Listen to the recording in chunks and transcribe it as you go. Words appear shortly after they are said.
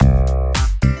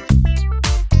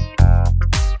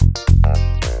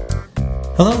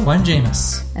Hello, I'm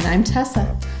Jameis. And I'm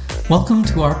Tessa. Welcome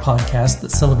to our podcast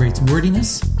that celebrates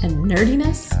wordiness and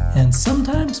nerdiness and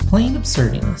sometimes plain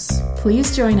absurdiness.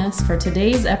 Please join us for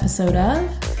today's episode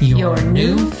of Your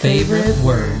New Favorite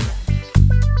Word.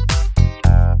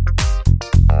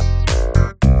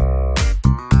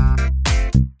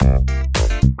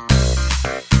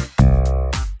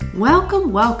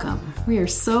 Welcome. We are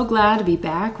so glad to be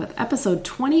back with episode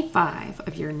 25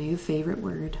 of Your New Favorite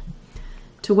Word.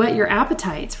 To whet your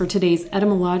appetites for today's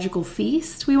etymological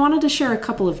feast, we wanted to share a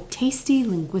couple of tasty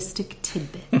linguistic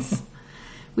tidbits.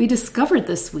 We discovered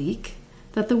this week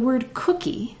that the word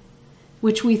cookie,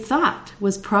 which we thought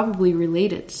was probably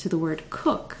related to the word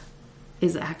cook,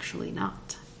 is actually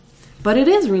not. But it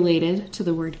is related to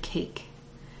the word cake.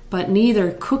 But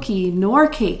neither cookie nor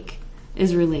cake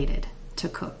is related to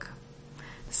cook.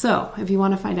 So, if you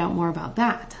want to find out more about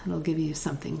that, it'll give you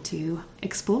something to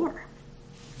explore.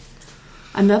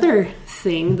 Another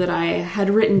thing that I had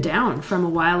written down from a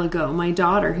while ago, my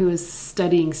daughter, who is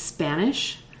studying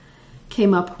Spanish,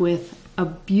 came up with a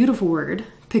beautiful word,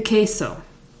 pequeso.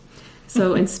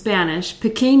 So in Spanish,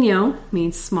 pequeño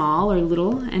means small or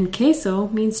little, and queso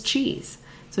means cheese.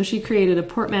 So she created a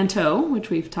portmanteau, which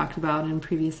we've talked about in a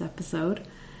previous episode,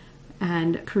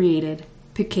 and created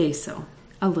pequeso,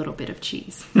 a little bit of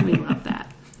cheese. We love that.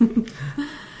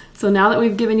 So now that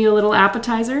we've given you a little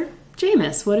appetizer,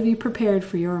 Jameis, what have you prepared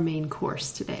for your main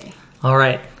course today? All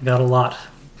right, got a lot.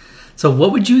 So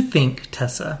what would you think,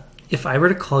 Tessa, if I were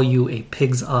to call you a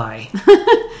pig's eye?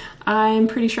 I'm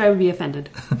pretty sure I would be offended.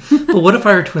 But what if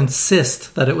I were to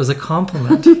insist that it was a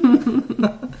compliment?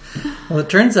 Well,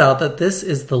 it turns out that this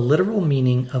is the literal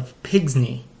meaning of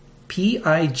pigsney.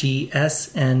 Pigsney.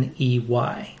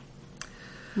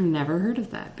 Never heard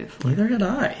of that before. Neither had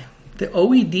I. The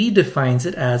OED defines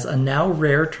it as a now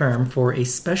rare term for a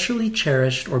specially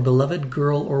cherished or beloved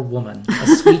girl or woman, a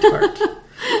sweetheart,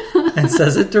 and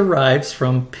says it derives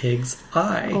from pig's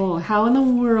eye. Oh, how in the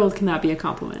world can that be a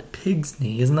compliment?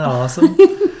 Pigsney, isn't that awesome?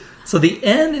 So the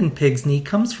N in pigsney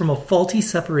comes from a faulty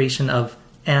separation of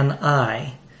an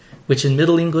I, which in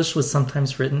Middle English was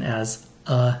sometimes written as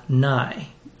a nigh.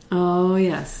 Oh,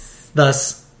 yes.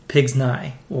 Thus, pig's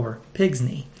nigh, or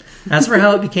pigsney. As for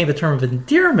how it became a term of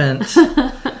endearment,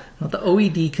 the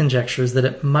OED conjectures that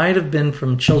it might have been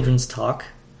from children's talk,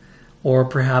 or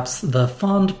perhaps the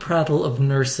fond prattle of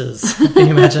nurses. Can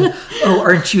you imagine? Oh,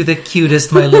 aren't you the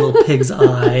cutest, my little pig's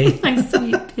eye? My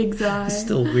sweet pig's eye.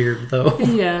 Still weird, though.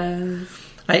 Yes.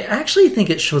 I actually think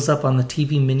it shows up on the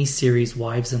TV miniseries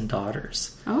Wives and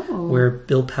Daughters, where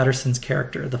Bill Patterson's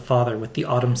character, the father with the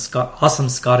awesome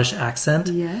Scottish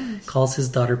accent, calls his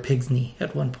daughter Pigsney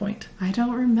at one point. I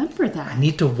don't remember that. I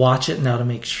need to watch it now to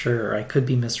make sure. I could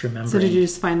be misremembering. So did you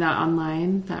just find that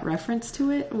online, that reference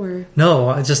to it? Or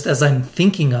No, just as I'm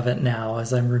thinking of it now,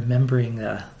 as I'm remembering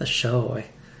the show,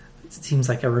 it seems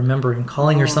like I remember him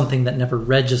calling her something that never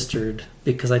registered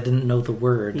because I didn't know the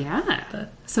word. Yeah.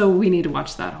 So we need to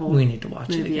watch that whole We need to watch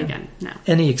movie it again now.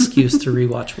 Any excuse to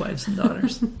rewatch Wives and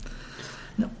Daughters.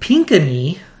 Now,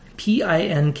 pinkany,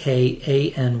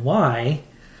 Pinkany,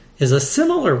 is a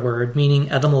similar word meaning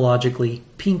etymologically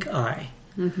pink eye.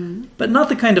 Mm-hmm. But not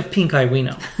the kind of pink eye we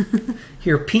know.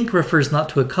 Here, pink refers not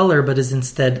to a color, but is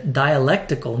instead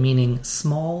dialectical, meaning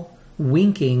small,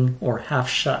 winking, or half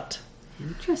shut.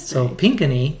 Interesting. So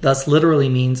pinkany thus literally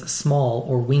means small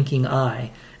or winking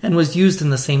eye, and was used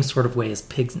in the same sort of way as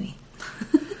pigsney.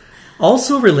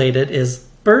 Also related is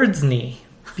birdsney,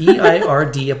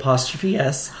 BIRD'S-NIE,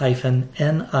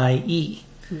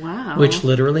 wow, which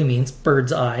literally means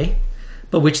bird's eye,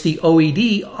 but which the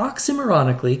OED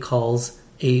oxymoronically calls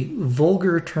a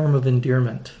vulgar term of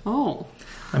endearment. Oh.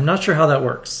 I'm not sure how that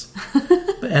works.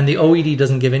 And the OED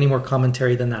doesn't give any more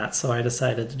commentary than that, so I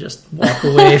decided to just walk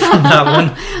away from that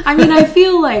one. I mean, I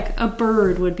feel like a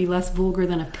bird would be less vulgar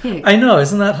than a pig. I know,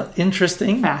 isn't that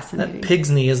interesting? Fascinating. That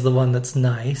pigsney is the one that's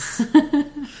nice.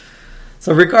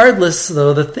 So regardless,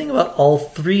 though, the thing about all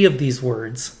three of these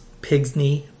words,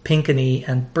 pigsney, pinkany,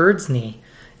 and birdsney,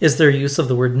 is their use of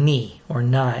the word knee, or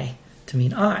nigh, to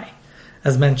mean eye.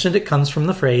 As mentioned, it comes from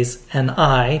the phrase an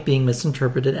eye being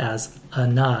misinterpreted as a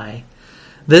nigh.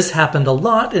 This happened a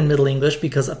lot in Middle English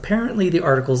because apparently the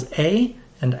articles a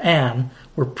and an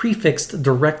were prefixed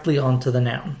directly onto the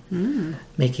noun,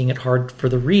 making it hard for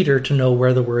the reader to know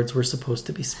where the words were supposed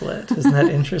to be split. Isn't that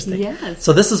interesting? Yes.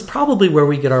 So this is probably where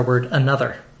we get our word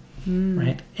another,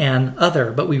 right? An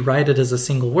other, but we write it as a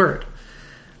single word.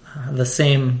 The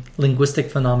same linguistic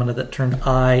phenomena that turned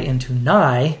I into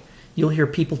nigh, you'll hear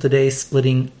people today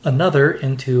splitting another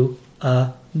into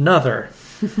another.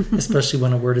 especially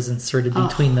when a word is inserted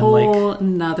between them. A whole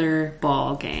nother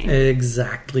ball game.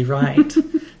 Exactly right.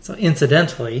 So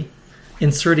incidentally,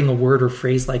 inserting a word or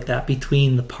phrase like that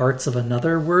between the parts of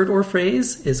another word or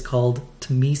phrase is called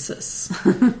tmesis.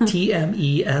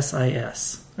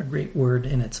 Tmesis. A great word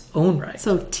in its own right.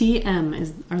 So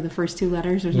TM are the first two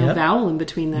letters? There's no Yep. vowel in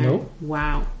between there? Nope.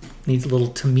 Wow. Needs a little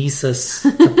tmesis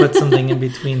to put something in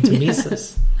between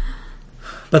tmesis.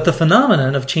 But the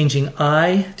phenomenon of changing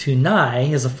I to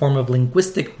ni is a form of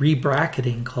linguistic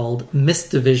rebracketing called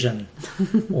misdivision,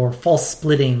 or false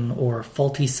splitting, or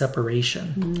faulty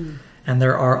separation. And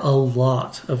there are a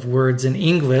lot of words in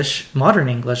English, modern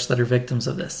English, that are victims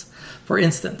of this. For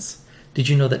instance, did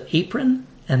you know that apron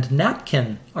and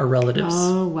napkin are relatives?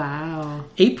 Oh, wow.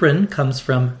 Apron comes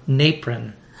from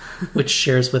napron, which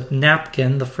shares with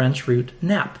napkin the French root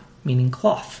nap, meaning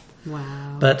cloth.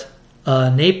 Wow. But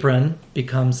an apron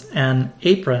becomes an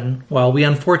apron, while we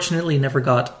unfortunately never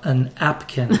got an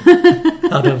apkin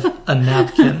out of a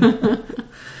napkin.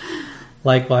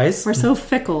 Likewise, We're so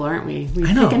fickle, aren't we? We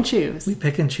I know. pick and choose. we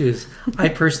pick and choose. I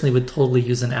personally would totally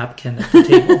use an apkin at the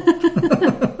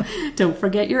table. Don't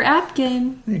forget your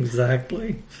apkin.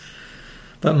 Exactly.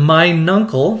 But my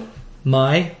nuncle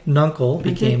I didn't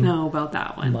became know about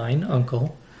that one. mine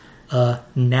uncle.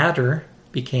 Natter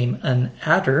became an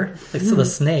adder, like the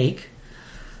snake.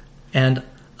 And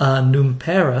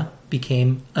numpera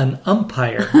became an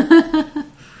umpire.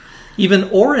 Even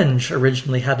orange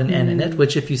originally had an N in it,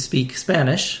 which if you speak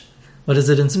Spanish, what is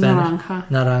it in Spanish? Naranja.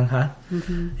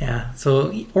 Naranja. Yeah,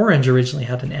 so orange originally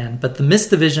had an N, but the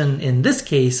misdivision in this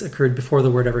case occurred before the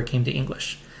word ever came to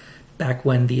English, back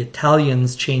when the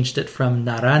Italians changed it from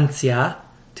narantia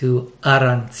to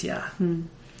arancia.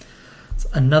 So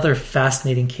another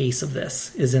fascinating case of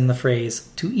this is in the phrase,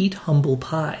 to eat humble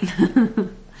pie.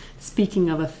 Speaking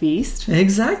of a feast.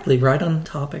 Exactly, right on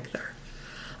topic there.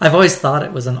 I've always thought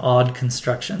it was an odd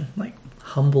construction, like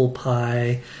humble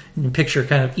pie, and you picture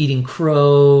kind of eating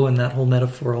crow and that whole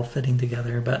metaphor all fitting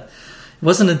together, but it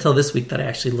wasn't until this week that I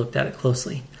actually looked at it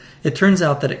closely. It turns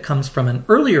out that it comes from an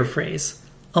earlier phrase,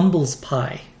 umble's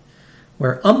pie,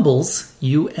 where umbles,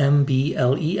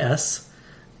 U-M-B-L-E-S,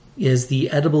 is the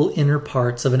edible inner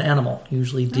parts of an animal,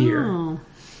 usually deer. Oh,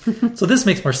 So this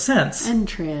makes more sense.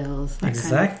 entrails. That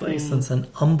Exactly, Kind of thing. since an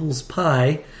umble's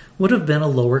pie would have been a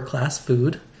lower class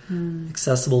food,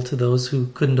 accessible to those who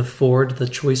couldn't afford the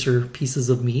choicer pieces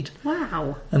of meat,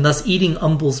 Wow. and thus eating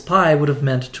umble's pie would have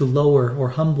meant to lower or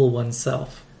humble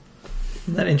oneself.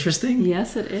 Isn't that interesting?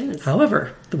 Yes, it is.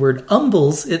 However, the word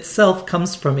umbles itself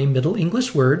comes from a Middle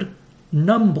English word,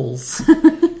 numbles.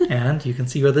 And you can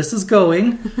see where this is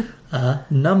going.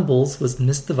 Numbles was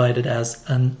misdivided as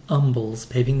an umbles,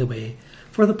 paving the way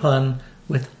for the pun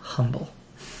with humble.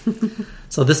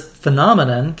 So this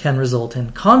phenomenon can result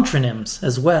in contronyms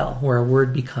as well, where a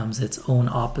word becomes its own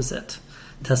opposite.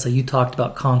 Tessa, you talked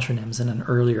about contronyms in an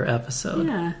earlier episode.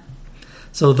 Yeah.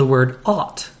 So the word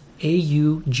ought,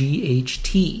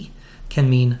 A-U-G-H-T, can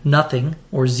mean nothing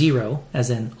or zero, as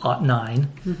in ought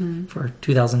 9 for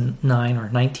 2009 or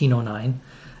 1909,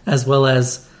 as well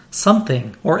as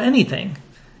something or anything,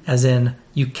 as in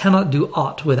you cannot do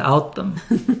ought without them.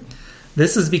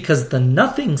 This is because the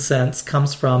nothing sense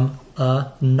comes from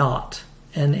a not,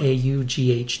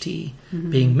 N-A-U-G-H-T,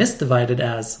 being misdivided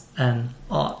as an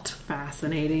ought.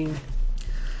 Fascinating.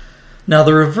 Now,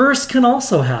 the reverse can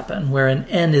also happen, where an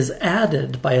N is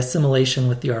added by assimilation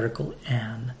with the article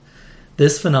an.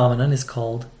 This phenomenon is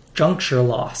called juncture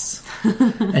loss,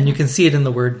 and you can see it in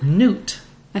the word newt.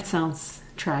 That sounds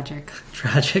tragic.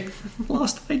 Tragic,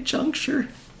 lost my juncture.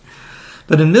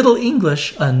 But in Middle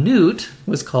English, a newt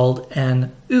was called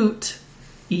an oot,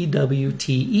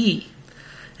 E-W-T-E.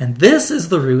 And this is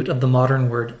the root of the modern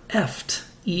word eft,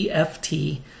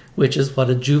 E-F-T, which is what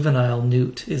a juvenile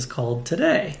newt is called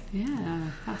today. Yeah,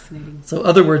 fascinating. So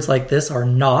other words like this are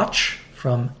notch,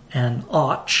 from an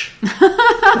otch,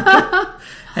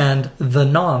 and the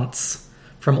nonce,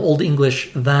 from Old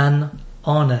English than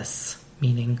honest,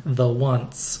 meaning the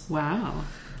once. Wow.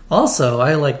 Also,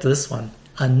 I liked this one.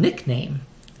 A nickname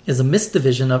is a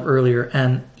misdivision of earlier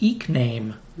an eke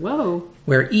name, Whoa.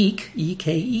 where eke,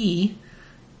 E-K-E,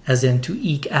 as in to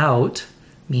eke out,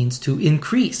 means to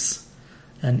increase.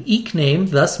 An eke name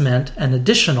thus meant an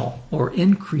additional or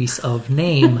increase of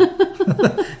name.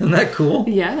 Isn't that cool?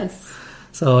 Yes.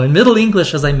 So in Middle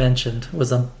English, as I mentioned,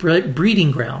 was a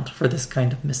breeding ground for this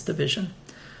kind of misdivision.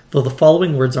 Though the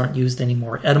following words aren't used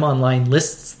anymore, Etymonline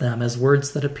lists them as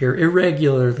words that appear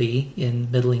irregularly in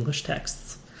Middle English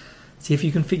texts. See if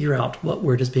you can figure out what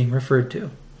word is being referred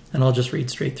to. And I'll just read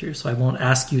straight through, so I won't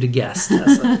ask you to guess,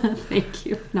 Tessa. Thank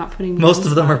you. Not putting me Most on of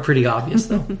the them are spot. pretty obvious,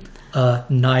 though.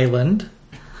 Nyland,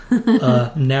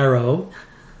 narrow,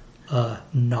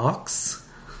 Knox,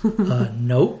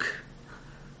 Noke,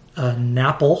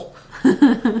 Napple,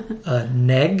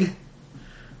 Neg,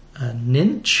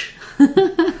 Ninch,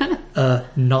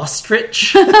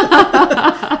 Nostrich,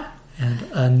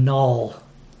 and Null.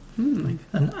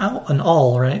 An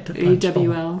awl, right?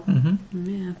 AWL.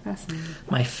 Yeah, fascinating.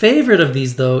 My favorite of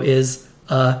these, though, is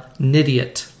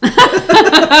Nidiot,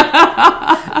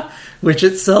 which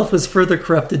itself was further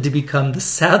corrupted to become the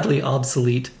sadly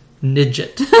obsolete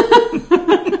Nidget.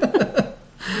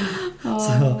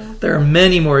 So there are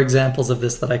many more examples of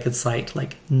this that I could cite,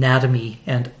 like Natomy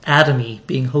and Atomy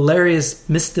being hilarious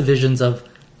misdivisions of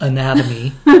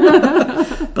anatomy.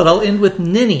 But I'll end with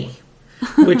Ninny,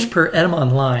 which per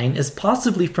Etymonline is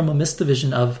possibly from a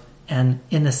misdivision of an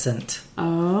innocent.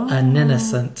 Oh. An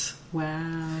innocent.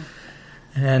 Wow.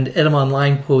 And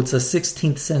Etymonline quotes a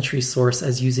 16th century source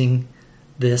as using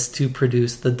this to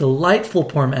produce the delightful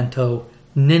portmanteau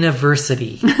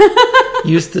Niniversity,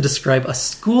 used to describe a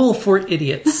school for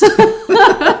idiots.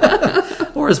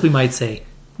 Or as we might say,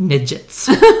 midgets.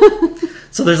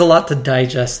 So there's a lot to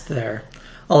digest there.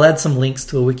 I'll add some links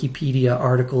to a Wikipedia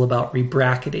article about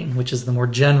rebracketing, which is the more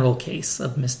general case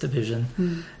of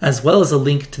misdivision, as well as a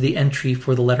link to the entry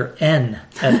for the letter N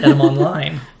at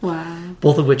Etymonline. Wow.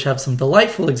 Both of which have some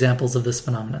delightful examples of this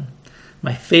phenomenon.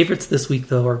 My favorites this week,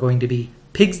 though, are going to be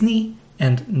Pigsney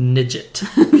and Nidget.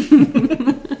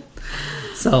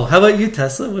 So, how about you,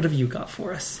 Tessa? What have you got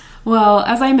for us? Well,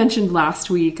 as I mentioned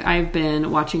last week, I've been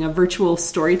watching a virtual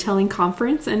storytelling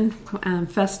conference and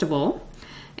festival.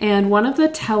 And one of the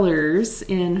tellers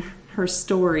in her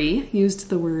story used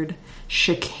the word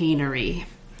chicanery.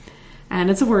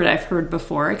 And it's a word I've heard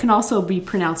before. It can also be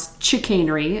pronounced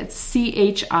chicanery. It's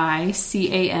Chicanery.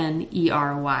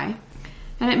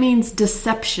 And it means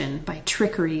deception by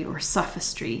trickery or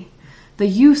sophistry. The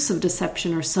use of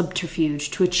deception or subterfuge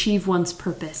to achieve one's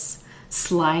purpose,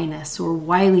 slyness or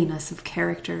wiliness of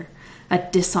character, a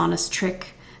dishonest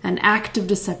trick, an act of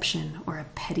deception, or a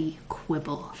petty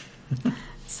quibble.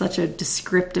 Such a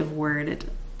descriptive word. It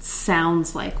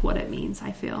sounds like what it means,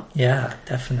 I feel. Yeah,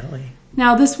 definitely.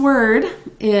 Now, this word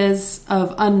is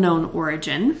of unknown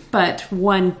origin, but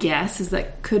one guess is that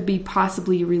it could be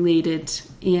possibly related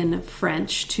in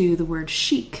French to the word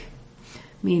chic,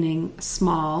 meaning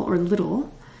small or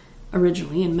little,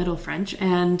 originally in Middle French,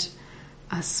 and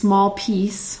a small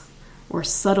piece or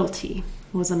subtlety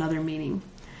was another meaning.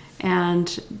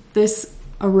 And this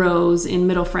arose in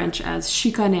Middle French as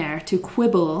chicaner, to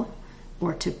quibble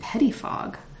or to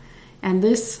pettifog. And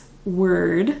this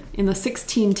word in the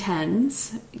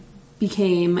 1610s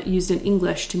became used in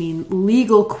English to mean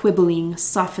legal quibbling,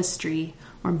 sophistry,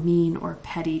 or mean or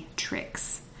petty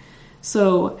tricks.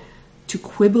 So to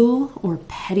quibble or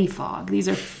pettifog, these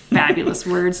are fabulous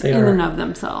words in and of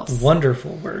themselves.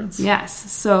 Wonderful words.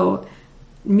 Yes. So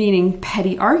meaning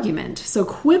petty argument. So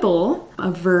quibble,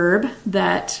 a verb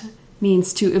that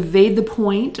means to evade the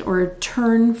point or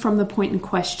turn from the point in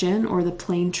question or the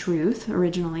plain truth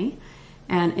originally.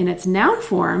 And in its noun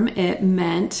form, it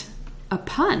meant a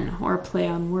pun or a play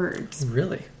on words.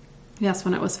 Really? Yes,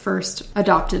 when it was first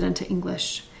adopted into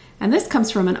English. And this comes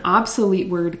from an obsolete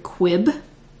word, quib,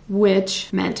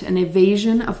 which meant an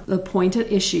evasion of the point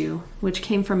at issue, which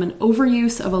came from an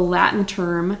overuse of a Latin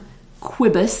term,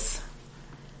 quibus.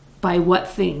 By what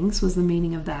things was the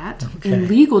meaning of that. Okay. In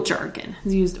legal jargon. It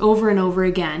was used over and over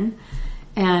again.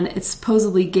 And it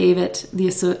supposedly gave it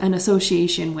an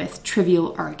association with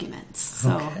trivial arguments.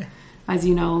 So, as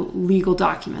you know, legal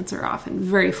documents are often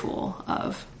very full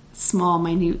of small,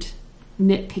 minute,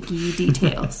 nitpicky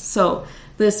details. So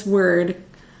this word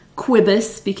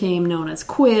quibus became known as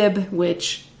quib,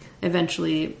 which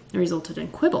eventually resulted in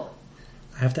quibble.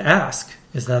 I have to ask,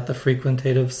 is that the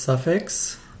frequentative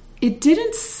suffix? It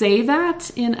didn't say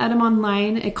that in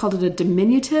Etymonline. It called it a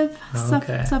diminutive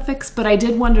suffix, but I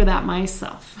did wonder that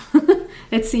myself.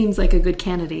 It seems like a good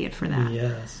candidate for that.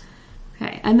 Yes.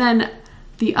 Okay, and then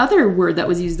the other word that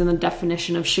was used in the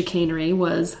definition of chicanery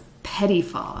was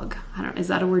pettifog. Is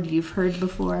that a word you've heard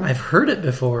before? I've heard it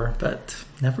before, but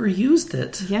never used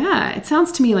it. Yeah, it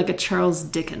sounds to me like a Charles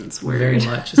Dickens word. Very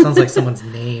much. It sounds like someone's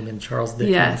name in Charles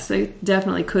Dickens. Yes, it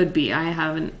definitely could be. I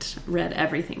haven't read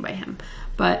everything by him.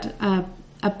 But a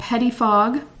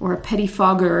pettifog or a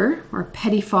pettifogger or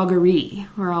pettifoggery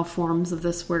are all forms of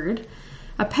this word.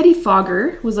 A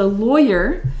pettifogger was a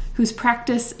lawyer whose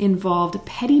practice involved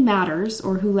petty matters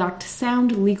or who lacked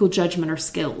sound legal judgment or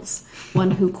skills,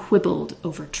 one who quibbled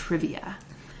over trivia.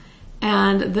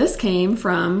 And this came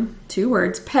from two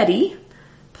words, petty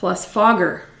plus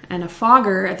fogger. And a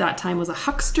fogger at that time was a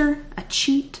huckster, a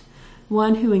cheat,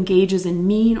 one who engages in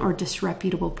mean or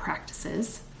disreputable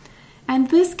practices. And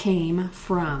this came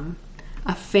from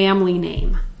a family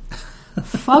name,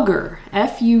 Fugger,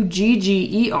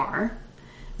 Fugger,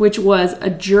 which was a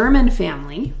German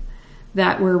family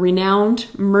that were renowned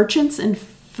merchants and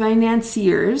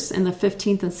financiers in the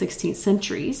 15th and 16th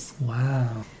centuries.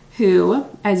 Wow. Who,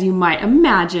 as you might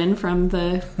imagine from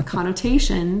the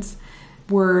connotations,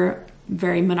 were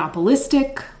very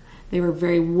monopolistic. They were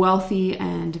very wealthy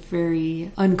and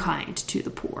very unkind to the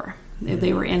poor.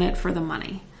 They were in it for the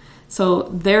money. So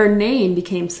their name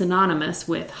became synonymous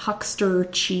with huckster,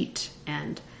 cheat,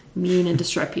 and mean and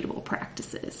disreputable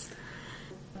practices.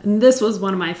 And this was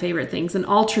one of my favorite things, an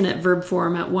alternate verb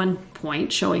form at one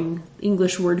point, showing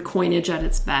English word coinage at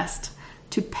its best,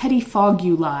 to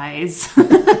pettifogulize.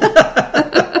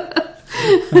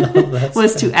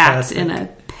 Was to act in a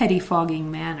pettifogging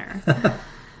manner.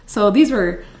 So these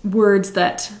were words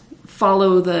that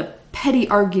follow the petty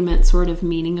argument sort of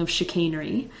meaning of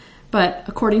chicanery. But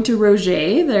according to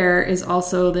Roget, there is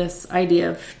also this idea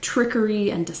of trickery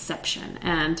and deception.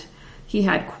 And he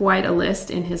had quite a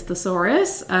list in his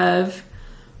thesaurus of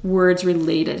words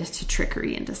related to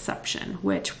trickery and deception,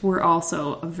 which were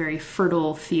also a very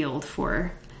fertile field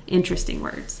for interesting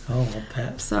words. Oh, I'll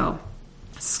bet. So,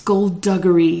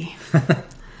 skullduggery,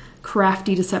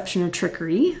 crafty deception or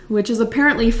trickery, which is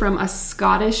apparently from a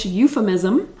Scottish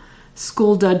euphemism,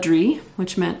 skulldudry,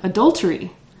 which meant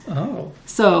adultery. Oh.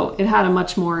 So it had a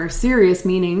much more serious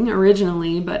meaning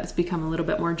originally, but it's become a little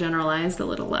bit more generalized, a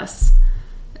little less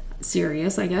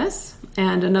serious, I guess.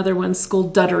 And another one,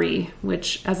 skullduddery,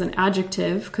 which as an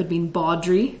adjective could mean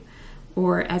bawdry,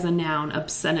 or as a noun,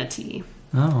 obscenity.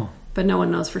 Oh. But no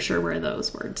one knows for sure where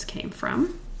those words came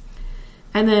from.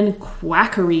 And then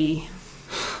quackery.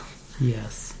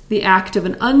 Yes. The act of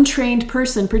an untrained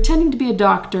person pretending to be a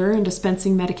doctor and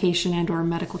dispensing medication and or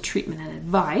medical treatment and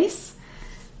advice.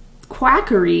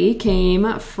 Quackery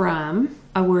came from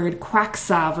a word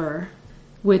quacksalver,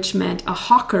 which meant a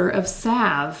hawker of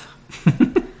salve.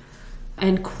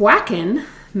 And quacken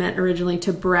meant originally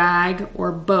to brag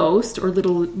or boast, or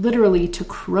literally to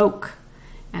croak.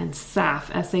 And salf,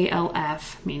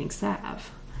 S-A-L-F, meaning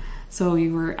salve. So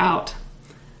you were out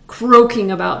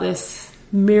croaking about this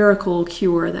miracle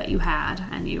cure that you had,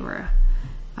 and you were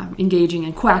engaging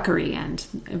in quackery, and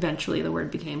eventually the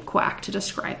word became quack to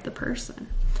describe the person.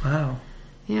 Wow.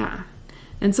 Yeah.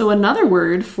 And so another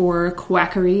word for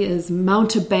quackery is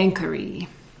mountebankery.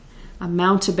 A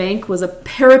mountebank was a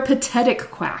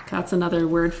peripatetic quack. That's another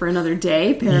word for another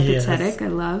day. Peripatetic. Yes. I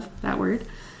love that word.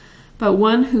 But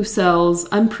one who sells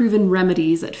unproven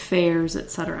remedies at fairs,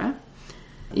 etc.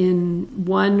 In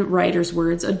one writer's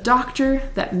words, a doctor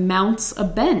that mounts a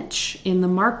bench in the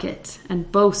market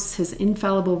and boasts his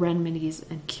infallible remedies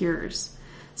and cures.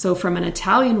 So from an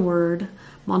Italian word,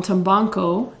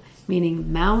 montambanco,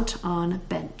 meaning mount on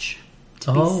bench,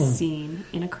 to be seen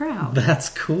in a crowd. That's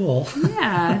cool.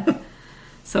 Yeah.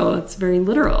 So it's very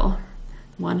literal.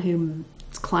 One who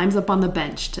climbs up on the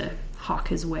bench to hawk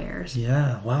his wares.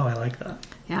 Yeah. Wow, I like that.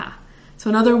 Yeah. So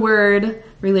another word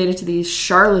related to these,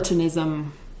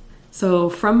 charlatanism. So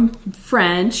from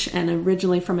French, and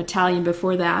originally from Italian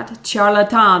before that,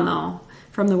 ciarlatano,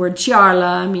 from the word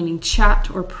ciarla, meaning chat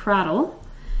or prattle.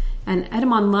 And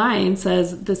Etymonline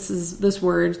says this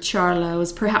word, ciarla,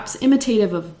 was perhaps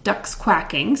imitative of ducks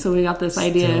quacking. So we got this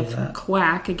idea of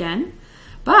quack again.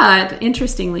 But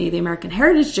interestingly, the American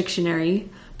Heritage Dictionary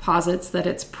posits that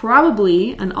it's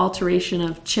probably an alteration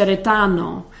of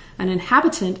ceretano, an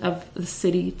inhabitant of the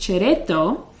city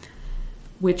Cereto,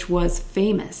 which was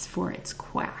famous for its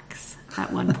quacks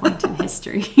at one point in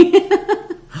history.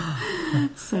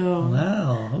 So,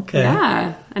 wow, okay.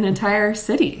 Yeah, an entire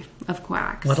city of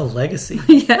quacks. What a legacy.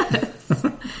 Yes.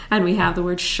 And we have the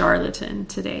word charlatan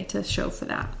today to show for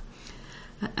that.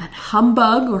 And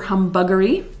humbug or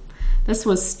humbuggery. This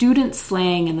was student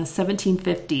slang in the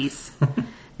 1750s,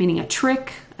 meaning a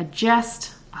trick, a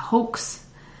jest, a hoax,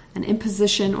 an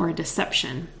imposition, or a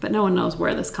deception. But no one knows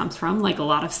where this comes from. Like a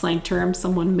lot of slang terms,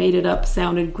 someone made it up,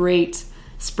 sounded great,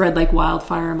 spread like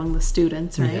wildfire among the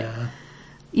students, right? Yeah.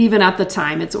 Even at the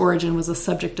time, its origin was a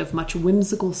subject of much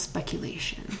whimsical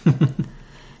speculation.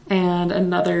 And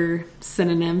another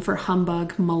synonym for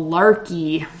humbug,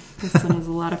 malarkey. This one is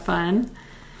a lot of fun.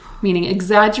 Meaning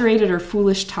exaggerated or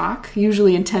foolish talk,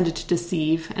 usually intended to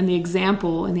deceive. And the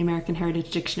example in the American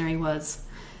Heritage Dictionary was,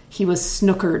 he was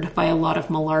snookered by a lot of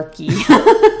malarkey.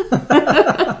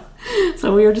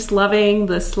 So we were just loving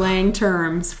the slang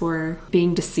terms for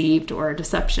being deceived or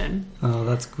deception. Oh,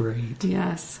 that's great.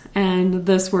 Yes. And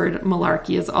this word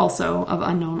malarkey is also of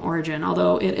unknown origin,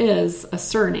 although it is a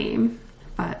surname.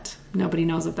 but nobody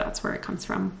knows if that's where it comes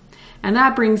from. And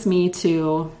that brings me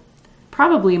to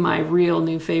probably my real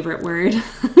new favorite word,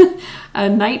 a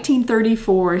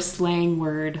 1934 slang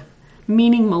word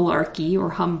meaning malarkey or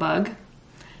humbug,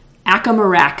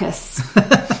 accamaracus.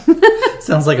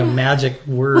 Sounds like a magic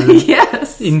word.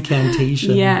 Yes.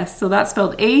 Incantation. Yes. So that's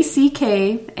spelled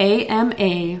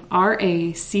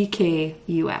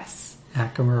ACKAMARACKUS.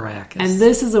 Accamaracus. And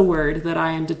this is a word that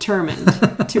I am determined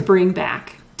to bring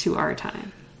back to our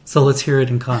time. So let's hear it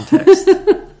in context.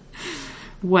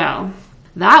 Well,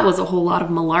 that was a whole lot of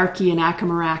malarkey and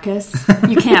accamaracus.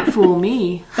 You can't fool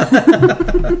me.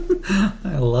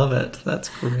 I love it. That's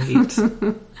great.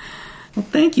 Well,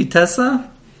 thank you,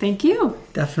 Tessa. Thank you.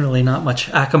 Definitely not much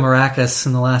accamaracus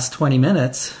in the last 20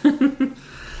 minutes.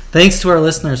 Thanks to our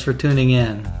listeners for tuning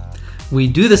in. We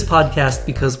do this podcast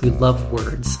because we love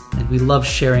words, and we love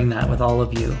sharing that with all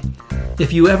of you.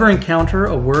 If you ever encounter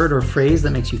a word or phrase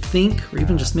that makes you think, or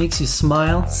even just makes you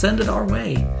smile, send it our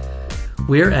way.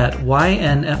 We're at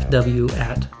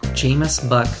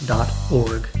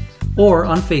ynfw@jamesbuck.org or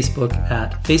on Facebook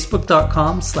at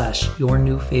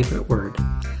facebook.com/yournewfavoriteword.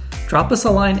 Drop us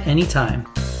a line anytime.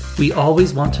 We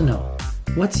always want to know,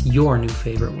 what's your new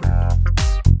favorite word?